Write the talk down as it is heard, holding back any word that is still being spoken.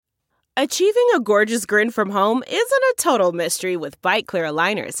Achieving a gorgeous grin from home isn't a total mystery with Byte Clear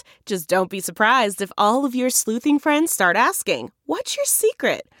aligners. Just don't be surprised if all of your sleuthing friends start asking, "What's your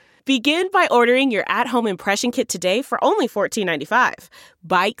secret?" Begin by ordering your at-home impression kit today for only $14.95.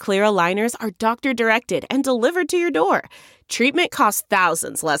 Byte Clear aligners are doctor-directed and delivered to your door. Treatment costs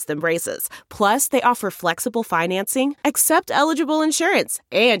thousands less than braces. Plus, they offer flexible financing, accept eligible insurance,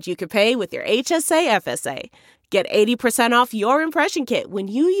 and you can pay with your HSA FSA. Get 80% off your impression kit when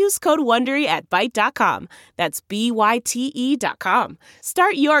you use code WONDERY at Byte.com. That's BYTE.com.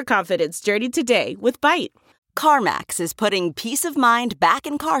 Start your confidence journey today with Byte. CarMax is putting peace of mind back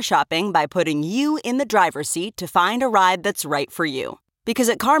in car shopping by putting you in the driver's seat to find a ride that's right for you. Because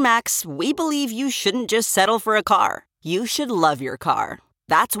at CarMax, we believe you shouldn't just settle for a car. You should love your car.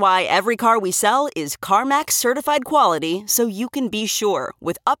 That's why every car we sell is CarMax certified quality, so you can be sure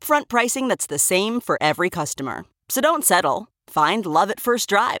with upfront pricing that's the same for every customer. So don't settle. Find love at first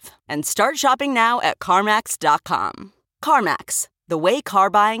drive and start shopping now at CarMax.com. CarMax, the way car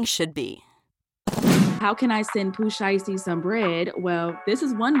buying should be. How can I send Pooh Shiesty some bread? Well, this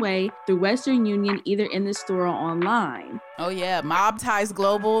is one way, through Western Union, either in the store or online. Oh yeah, Mob Ties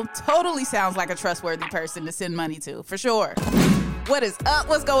Global totally sounds like a trustworthy person to send money to, for sure. What is up?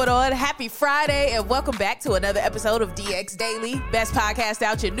 What's going on? Happy Friday, and welcome back to another episode of DX Daily. Best podcast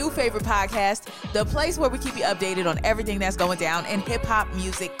out, your new favorite podcast, the place where we keep you updated on everything that's going down in hip-hop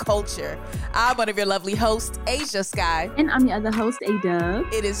music culture. I'm one of your lovely hosts, Asia Sky. And I'm your other host,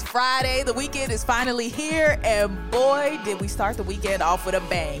 A-Dub. It is Friday. The weekend is finally here, and boy, did we start the weekend off with a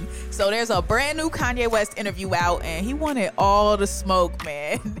bang. So there's a brand new Kanye West interview out, and he wanted all the smoke,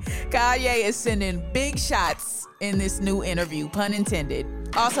 man. Kanye is sending big shots in this new interview, pun intended.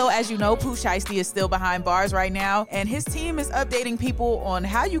 Also, as you know, Pooh Shiesty is still behind bars right now, and his team is updating people on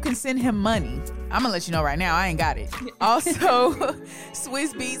how you can send him money. I'm gonna let you know right now, I ain't got it. Also,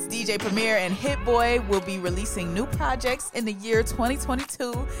 Swizz Beatz, DJ Premier, and Hit Boy will be releasing new projects in the year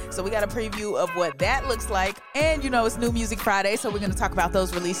 2022. So we got a preview of what that looks like. And you know, it's New Music Friday, so we're gonna talk about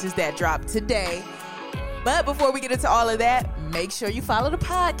those releases that dropped today. But before we get into all of that, make sure you follow the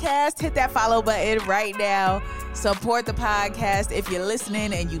podcast. Hit that follow button right now. Support the podcast. If you're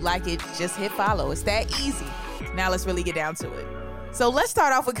listening and you like it, just hit follow. It's that easy. Now let's really get down to it. So let's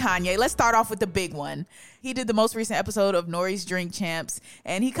start off with Kanye. Let's start off with the big one. He did the most recent episode of Nori's Drink Champs,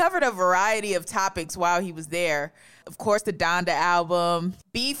 and he covered a variety of topics while he was there. Of course, the Donda album,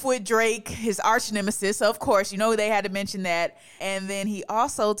 beef with Drake, his arch nemesis. So of course, you know they had to mention that. And then he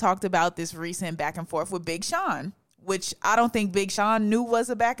also talked about this recent back and forth with Big Sean, which I don't think Big Sean knew was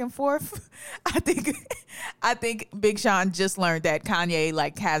a back and forth. I think Big Sean just learned that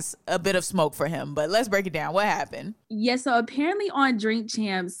Kanye has a bit of smoke for him. But let's break it down. What happened? Yeah, so apparently on Drink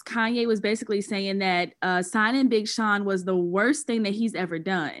Champs, Kanye was basically saying that signing Big Sean was the worst thing that he's ever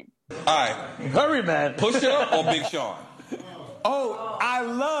done. All right. Hurry, man. Pusha or Big Sean? Oh, I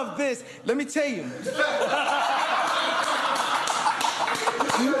love this. Let me tell you. This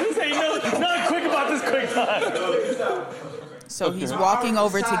ain't nothing quick about this quick time. So he's walking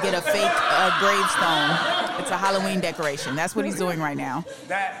over to get a fake gravestone. It's a Halloween decoration. That's what he's doing right now.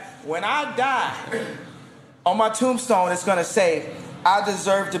 That when I die, on my tombstone, it's going to say, I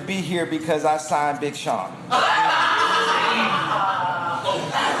deserve to be here because I signed Big Sean.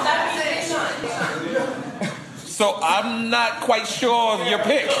 So I'm not quite sure of your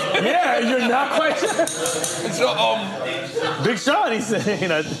pick. Yeah, you're not quite sure. So, Big Sean, he's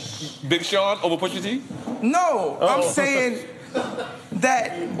saying. Big Sean over Pusha T? No, I'm saying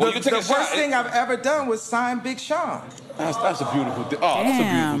that the worst thing I've ever done was sign Big Sean. That's a beautiful thing. Oh, that's a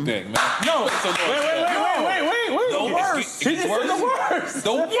beautiful thing, man. No, wait. The worst. This is the worst.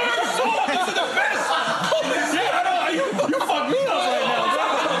 The worst. This is the best. Yeah, I know. You fucked me up right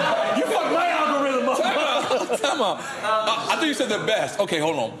now. You fucked my algorithm up. Time out. I thought you said the best. Okay,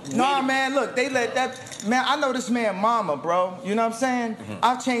 hold on. Nah, man, look, they let that... Man, I know this man mama, bro. You know what I'm saying? Mm-hmm.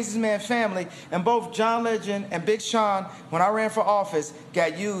 I've changed this man's family, and both John Legend and Big Sean, when I ran for office,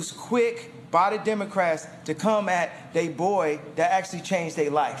 got used quick by the Democrats to come at they boy that actually changed their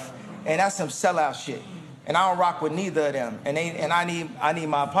life. And that's some sellout shit. And I don't rock with neither of them. And I need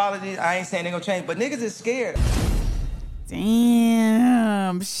my apologies. I ain't saying they're gonna change, but niggas is scared.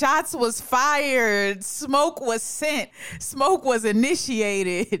 Damn. Shots was fired. Smoke was sent. Smoke was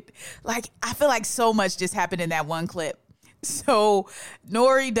initiated. I feel like so much just happened in that one clip. So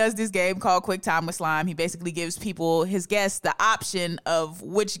Nori does this game called Quick Time with Slime. He basically gives people, his guests, the option of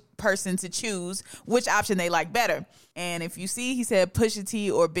which person to choose, which option they like better. And if you see, he said Pusha T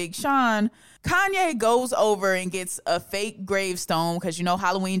or Big Sean. Kanye goes over and gets a fake gravestone because, you know,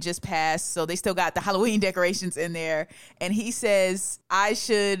 Halloween just passed. So they still got the Halloween decorations in there. And he says, I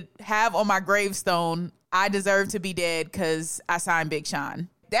should have on my gravestone, I deserve to be dead because I signed Big Sean.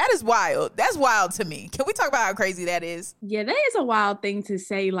 That is wild. That's wild to me. Can we talk about how crazy that is? Yeah, that is a wild thing to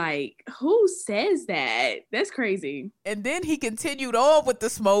say. Like, who says that? That's crazy. And then he continued on with the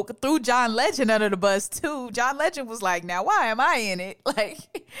smoke, threw John Legend under the bus too. John Legend was like, now why am I in it? Like,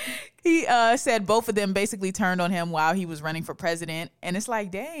 he said both of them basically turned on him while he was running for president. And it's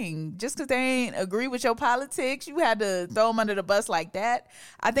like, dang, just because they ain't agree with your politics, you had to throw him under the bus like that.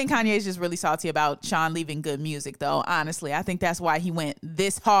 I think Kanye is just really salty about Sean leaving good music, though, honestly. I think that's why he went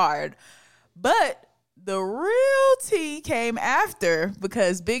this hard. But the real tea came after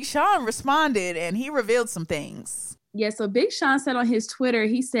because Big Sean responded and he revealed some things. Yeah, so Big Sean said on his Twitter,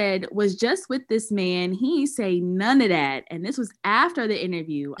 he said, was just with this man. He ain't say none of that. And this was after the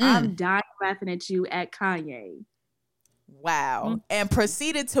interview. I'm dying laughing at you at Kanye. Wow. Mm-hmm. And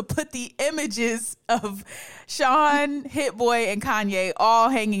proceeded to put the images of Sean, Hit Boy, and Kanye all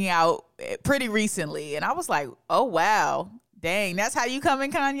hanging out pretty recently. And I was like, oh, wow. Dang, that's how you come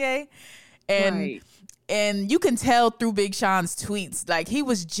in, Kanye? And right. And you can tell through Big Sean's tweets, like, he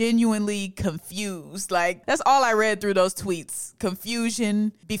was genuinely confused. Like, that's all I read through those tweets.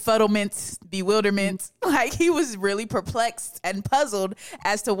 Confusion, befuddlement, bewilderment. Like, he was really perplexed and puzzled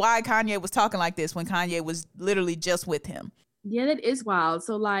as to why Kanye was talking like this when Kanye was literally just with him. Yeah, that is wild.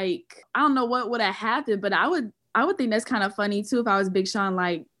 So, like, I don't know what would have happened, but I would think that's kind of funny, too, if I was Big Sean,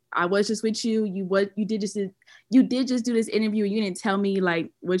 like, I was just with you. You did just do this interview. You didn't tell me like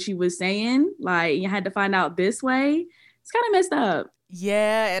what you was saying. Like you had to find out this way. It's kind of messed up.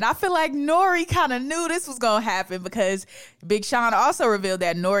 Yeah, and I feel like Nori kind of knew this was going to happen because Big Sean also revealed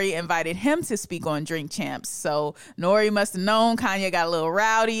that Nori invited him to speak on Drink Champs. So Nori must have known Kanye got a little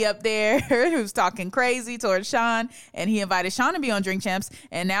rowdy up there who's talking crazy towards Sean, and he invited Sean to be on Drink Champs.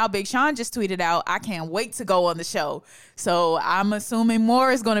 And now Big Sean just tweeted out, I can't wait to go on the show. So I'm assuming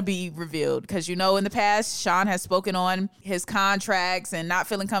more is going to be revealed because, you know, in the past, Sean has spoken on his contracts and not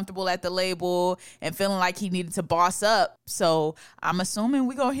feeling comfortable at the label and feeling like he needed to boss up. So I'm assuming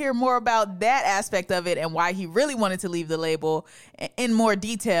we're going to hear more about that aspect of it and why he really wanted to leave the label in more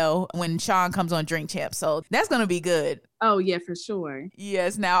detail when Sean comes on Drink Champs. So that's going to be good. Oh, yeah, for sure.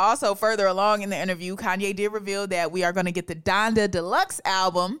 Yes. Now, also further along in the interview, Kanye did reveal that we are going to get the Donda Deluxe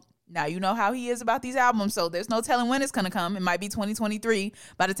album. Now, you know how he is about these albums, so there's no telling when it's going to come. It might be 2023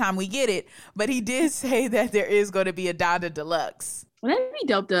 by the time we get it. But he did say that there is going to be a Donda Deluxe. Well, that'd be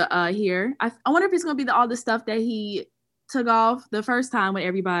dope to hear. I wonder if it's going to be all the stuff that he took off the first time with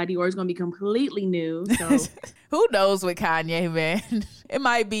everybody, or it's going to be completely new. So who knows with Kanye, man? It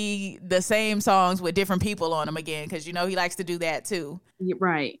might be the same songs with different people on them again, because, you know, he likes to do that too. Yeah,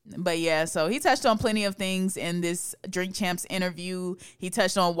 right. But yeah, so he touched on plenty of things in this Drink Champs interview. He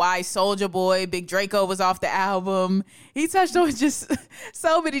touched on why Soulja Boy, Big Draco was off the album. He touched on just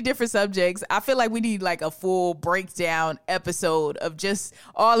so many different subjects. I feel like we need like a full breakdown episode of just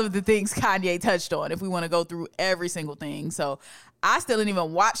all of the things Kanye touched on if we want to go through every single thing. So I still didn't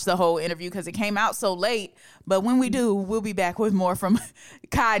even watch the whole interview because it came out so late. But when we do, we'll be back with more from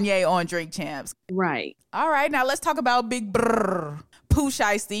Kanye on Drink Champs. Right. All right, now let's talk about Big Brr. Pooh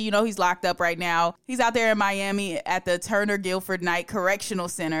Shiesty, you know, he's locked up right now. He's out there in Miami at the Turner Guilford Knight Correctional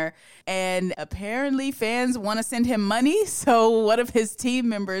Center. And apparently fans want to send him money. So one of his team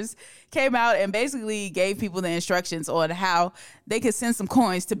members came out and basically gave people the instructions on how they could send some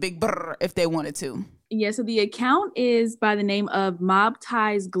coins to Big Brr if they wanted to. Yeah, so the account is by the name of Mob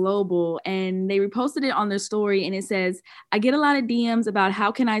Ties Global, and they reposted it on their story, and it says, I get a lot of DMs about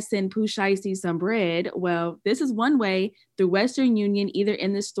how can I send Pooh Shiesty some bread? Well, this is one way, through Western Union, either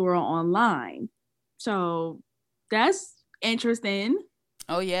in the store or online. So that's interesting.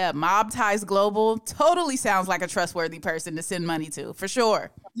 Oh, yeah. Mob Ties Global totally sounds like a trustworthy person to send money to, for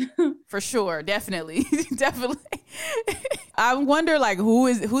sure. For sure. Definitely. Definitely. I wonder, like,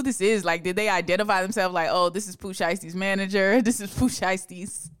 who this is. Like, did they identify themselves like, oh, this is Pooh Shiesty's manager. This is Pooh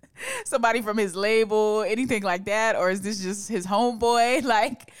Shiesty's somebody from his label, anything like that? Or is this just his homeboy?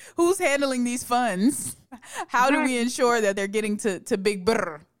 Like, who's handling these funds? How do we ensure that they're getting to Big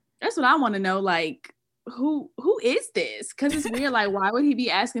Brr? That's what I want to know. Like, who is this? Because it's weird. Like, why would he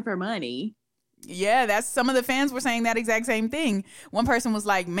be asking for money? Yeah, that's some of the fans were saying that exact same thing. One person was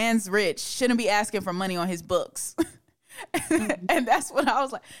like, man's rich, shouldn't be asking for money on his books. And that's what I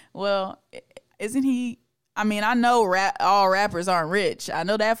was like, well, isn't he I mean, I know all rappers aren't rich. I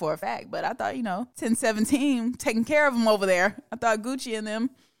know that for a fact. But I thought, 1017 taking care of him over there. I thought Gucci and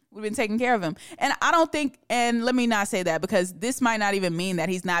them would have been taking care of him. And I don't think, and let me not say that, because this might not even mean that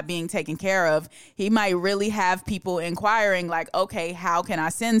he's not being taken care of. He might really have people inquiring like, okay, how can I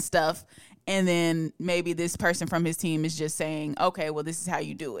send stuff? And then maybe this person from his team is just saying, okay, well, this is how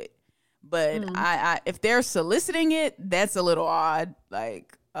you do it. But I if they're soliciting it, that's a little odd.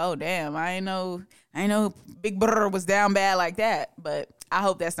 Like, oh, damn, I ain't know Big Brr was down bad like that. But I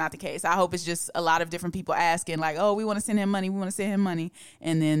hope that's not the case. I hope it's just a lot of different people asking like, oh, we want to send him money. We want to send him money.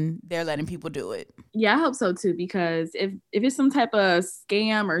 And then they're letting people do it. Yeah, I hope so, too, because if it's some type of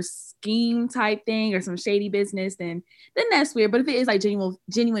scam or scheme type thing or some shady business, then that's weird. But if it is like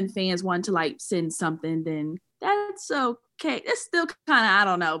genuine fans want to like send something, then that's okay. It's still kind of, I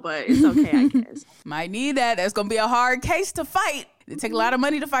don't know, but it's okay, I guess. Might need that. That's going to be a hard case to fight. It take a lot of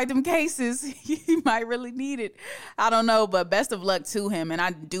money to fight them cases. He might really need it. I don't know, but best of luck to him. And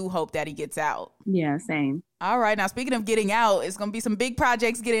I do hope that he gets out. Yeah, same. All right. Now, speaking of getting out, it's going to be some big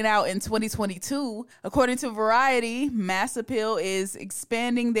projects getting out in 2022. According to Variety, Mass Appeal is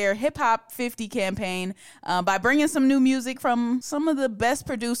expanding their Hip Hop 50 campaign by bringing some new music from some of the best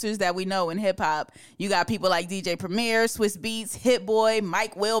producers that we know in hip hop. You got people like DJ Premier, Swizz Beatz, Hit Boy,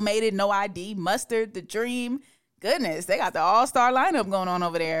 Mike Will Made It, No ID, Mustard, The Dream. Goodness, they got the all-star lineup going on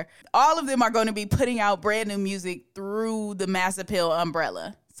over there. All of them are going to be putting out brand new music through the Mass Appeal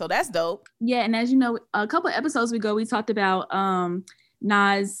umbrella. So that's dope. Yeah, and as you know, a couple of episodes ago, we talked about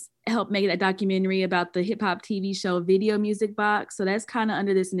Nas helped make that documentary about the hip-hop TV show Video Music Box. So that's kind of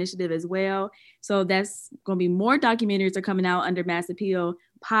under this initiative as well. So that's going to be more documentaries are coming out under Mass Appeal,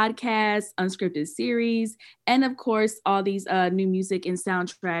 podcasts, unscripted series, and of course, all these new music and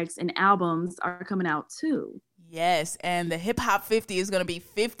soundtracks and albums are coming out too. Yes, and the Hip Hop 50 is going to be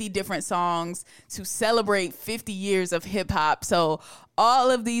 50 different songs to celebrate 50 years of hip hop. So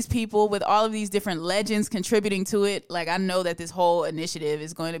all of these people with all of these different legends contributing to it, like I know that this whole initiative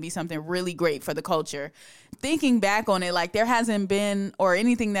is going to be something really great for the culture. Thinking back on it, like there hasn't been, or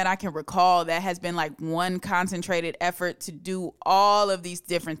anything that I can recall, that has been like one concentrated effort to do all of these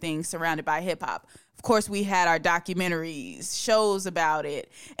different things surrounded by hip hop. Of course, we had our documentaries, shows about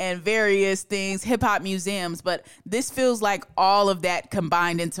it, and various things, hip-hop museums, but this feels like all of that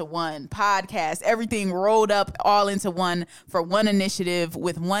combined into one podcast, everything rolled up all into one for one initiative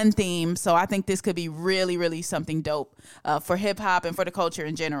with one theme. So I think this could be really, really something dope for hip-hop and for the culture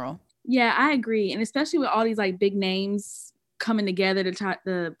in general. Yeah, I agree. And especially with all these like big names coming together to try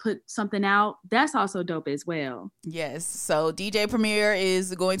to put something out, that's also dope as well. Yes. So DJ Premier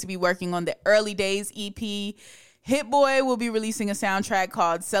is going to be working on the Early Days EP. Hit Boy will be releasing a soundtrack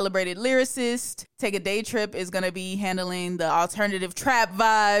called Celebrated Lyricist. Take a Day Trip is going to be handling the alternative trap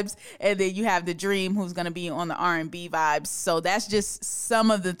vibes. And then you have The Dream, who's going to be on the R&B vibes. So that's just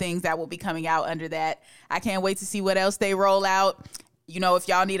some of the things that will be coming out under that. I can't wait to see what else they roll out. You know, if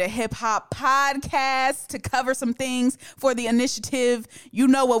y'all need a hip hop podcast to cover some things for the initiative, you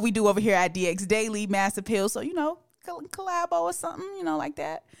know what we do over here at DX Daily, Mass Appeal. So, collabo or something, like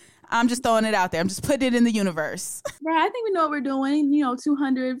that. I'm just throwing it out there. I'm just putting it in the universe. Right. I think we know what we're doing.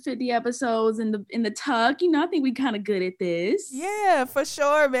 250 episodes in the tuck. I think we kind of good at this. Yeah, for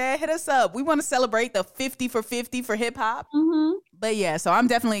sure, man. Hit us up. We want to celebrate the 50 for 50 for hip hop. Mm-hmm. But yeah, so I'm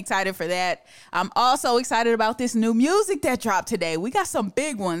definitely excited for that. I'm also excited about this new music that dropped today. We got some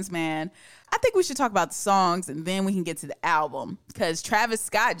big ones, man. I think we should talk about the songs and then we can get to the album, because Travis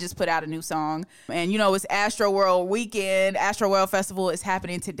Scott just put out a new song. And, it's Astroworld weekend. Astroworld Festival is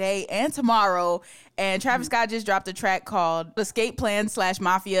happening today and tomorrow. And Travis Scott just dropped a track called Escape Plan /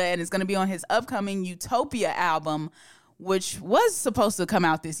 Mafia, and it's going to be on his upcoming Utopia album, which was supposed to come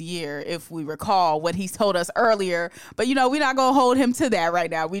out this year, if we recall what he told us earlier. But, we're not going to hold him to that right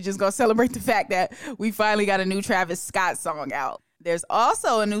now. We just going to celebrate the fact that we finally got a new Travis Scott song out. There's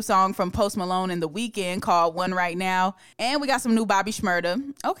also a new song from Post Malone and The Weeknd called One Right Now. And we got some new Bobby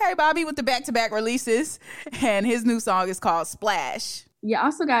Shmurda. Okay, Bobby with the back-to-back releases. And his new song is called Splash. Yeah,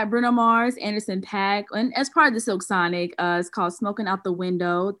 also got Bruno Mars, Anderson .Paak, and as part of the Silk Sonic, it's called Smoking Out the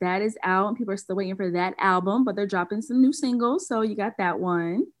Window. That is out, and people are still waiting for that album, but they're dropping some new singles, so you got that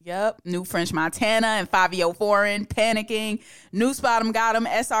one. Yep, new French Montana and Fivio Foreign, Panicking, new Spot 'em Got 'em,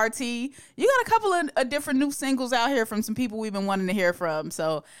 SRT. You got a couple of different new singles out here from some people we've been wanting to hear from,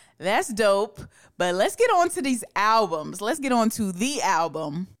 so that's dope. But let's get on to these albums. Let's get on to the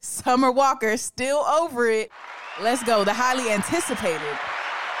album. Summer Walker, Still Over It. Let's go. The highly anticipated.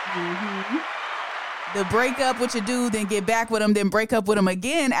 Mm-hmm. The break up with your dude, then get back with him, then break up with him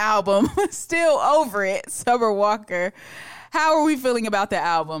again album. Still Over It. Summer Walker. How are we feeling about the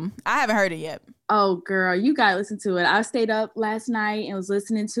album? I haven't heard it yet. Oh, girl, you gotta listen to it. I stayed up last night and was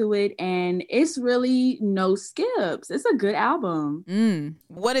listening to it, and it's really no skips. It's a good album.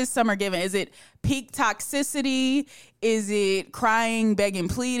 What is Summer giving? Is it peak toxicity? Is it crying, begging,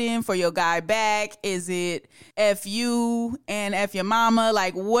 pleading for your guy back? Is it F you and F your mama?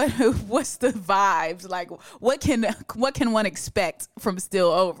 Like, what's the vibes? Like, what can one expect from Still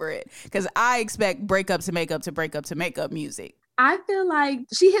Over It? Because I expect breakup to makeup to breakup to makeup music. I feel like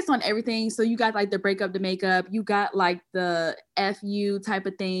she hits on everything. So you got like the breakup to makeup, you got like the FU type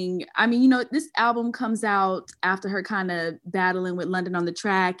of thing. I mean, you know, this album comes out after her kind of battling with London on the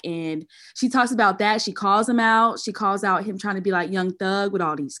Track, and she talks about that. She calls him out. She calls out him trying to be like Young Thug with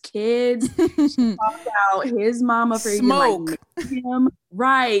all these kids. She calls out his mama for smoke him.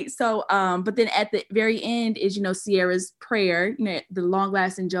 Right. So, but then at the very end is, you know, Ciara's prayer, you know, the long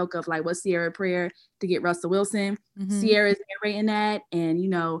lasting joke of like, what's Ciara's prayer to get Russell Wilson? Ciara's narrating that. And, you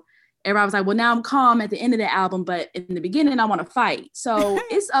know, everybody was like, well, now I'm calm at the end of the album, but in the beginning, I want to fight. So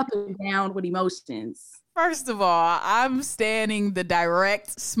it's up and down with emotions. First of all, I'm standing the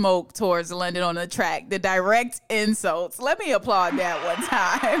direct smoke towards London on the Track, the direct insults. Let me applaud that one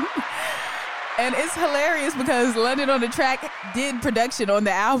time. And it's hilarious because London on the Track did production on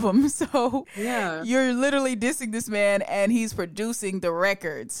the album. So yeah, you're literally dissing this man and he's producing the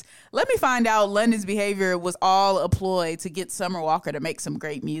records. Let me find out London's behavior was all a ploy to get Summer Walker to make some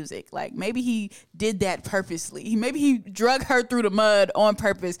great music. Like maybe he did that purposely. Maybe he drug her through the mud on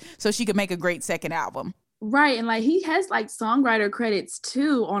purpose so she could make a great second album. Right. And like he has like songwriter credits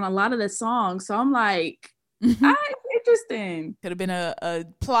too on a lot of the songs. So I'm like, interesting. Could have been a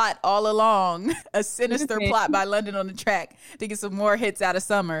plot all along, a sinister plot by London on the Track to get some more hits out of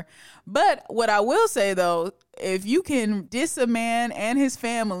Summer. But what I will say though, if you can diss a man and his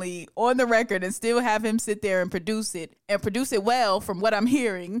family on the record and still have him sit there and produce it well from what I'm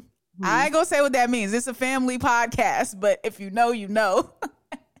hearing, I ain't gonna say what that means. It's a family podcast, but if you know, you know.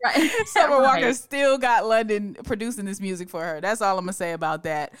 Right. Summer Walker still got London producing this music for her. That's all I'm gonna say about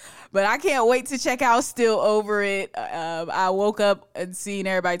that. But I can't wait to check out Still Over It. I woke up and seen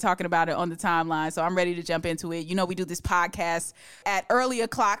everybody talking about it on the timeline, so I'm ready to jump into it. You know, we do this podcast at early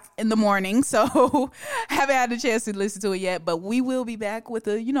o'clock in the morning, so haven't had a chance to listen to it yet. But we will be back with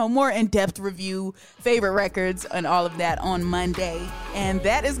a more in-depth review, favorite records, and all of that on Monday. And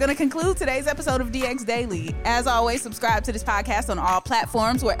that is gonna conclude today's episode of DX Daily. As always, subscribe to this podcast on all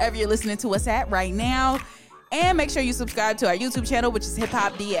platforms wherever you're listening to us at right now. And make sure you subscribe to our YouTube channel, which is Hip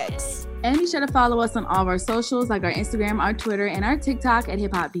Hop DX. And be sure to follow us on all of our socials, like our Instagram, our Twitter, and our TikTok at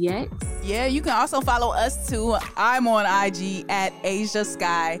Hip Hop DX. Yeah, you can also follow us too. I'm on IG at Asia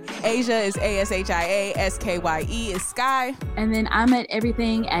Sky. Asia is ASHIA, SKYE is Sky. And then I'm at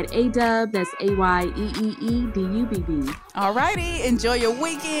everything at ADUB, that's AYEEEDUBB. Alrighty, enjoy your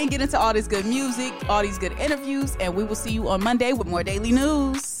weekend, get into all this good music, all these good interviews, and we will see you on Monday with more daily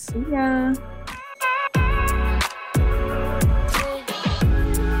news. See ya.